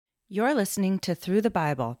You're listening to Through the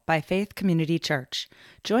Bible by Faith Community Church.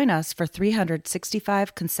 Join us for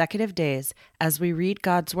 365 consecutive days as we read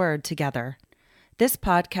God's Word together. This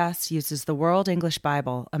podcast uses the World English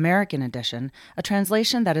Bible, American Edition, a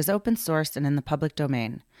translation that is open source and in the public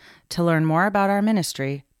domain. To learn more about our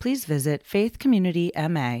ministry, please visit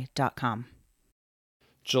faithcommunityma.com.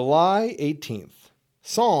 July 18th,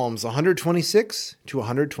 Psalms 126 to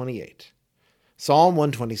 128. Psalm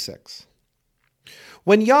 126.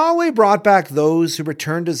 When Yahweh brought back those who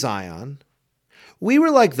returned to Zion, we were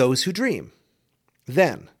like those who dream.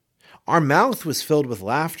 Then our mouth was filled with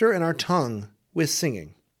laughter and our tongue with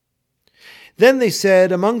singing. Then they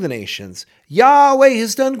said among the nations, Yahweh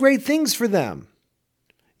has done great things for them.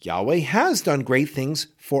 Yahweh has done great things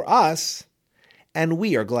for us, and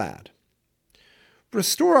we are glad.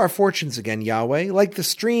 Restore our fortunes again, Yahweh, like the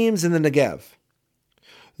streams in the Negev.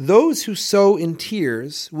 Those who sow in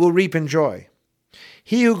tears will reap in joy.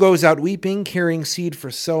 He who goes out weeping, carrying seed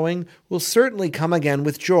for sowing, will certainly come again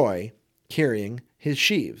with joy, carrying his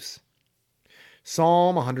sheaves.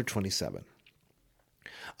 Psalm 127.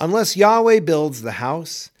 Unless Yahweh builds the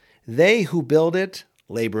house, they who build it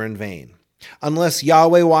labor in vain. Unless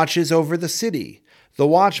Yahweh watches over the city, the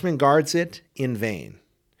watchman guards it in vain.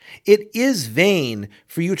 It is vain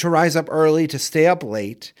for you to rise up early, to stay up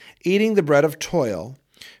late, eating the bread of toil,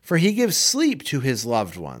 for he gives sleep to his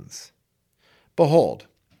loved ones. Behold,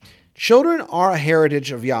 children are a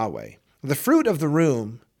heritage of Yahweh. The fruit of the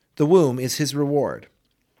womb is his reward.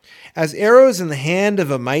 As arrows in the hand of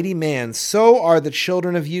a mighty man, so are the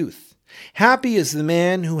children of youth. Happy is the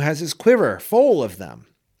man who has his quiver full of them.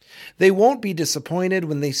 They won't be disappointed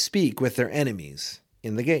when they speak with their enemies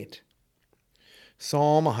in the gate.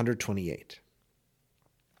 Psalm 128.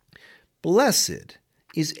 Blessed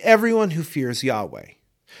is everyone who fears Yahweh,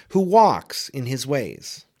 who walks in his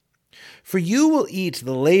ways. For you will eat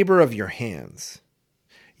the labor of your hands.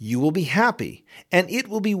 You will be happy, and it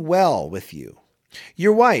will be well with you.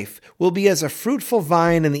 Your wife will be as a fruitful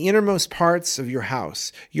vine in the innermost parts of your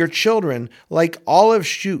house, your children like olive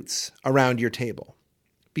shoots around your table.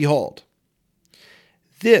 Behold,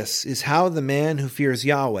 this is how the man who fears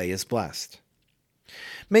Yahweh is blessed.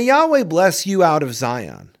 May Yahweh bless you out of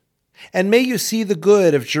Zion, and may you see the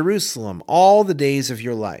good of Jerusalem all the days of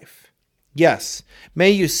your life. Yes, may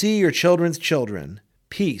you see your children's children.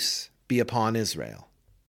 Peace be upon Israel.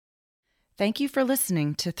 Thank you for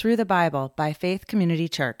listening to Through the Bible by Faith Community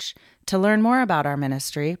Church. To learn more about our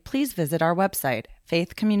ministry, please visit our website,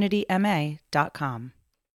 faithcommunityma.com.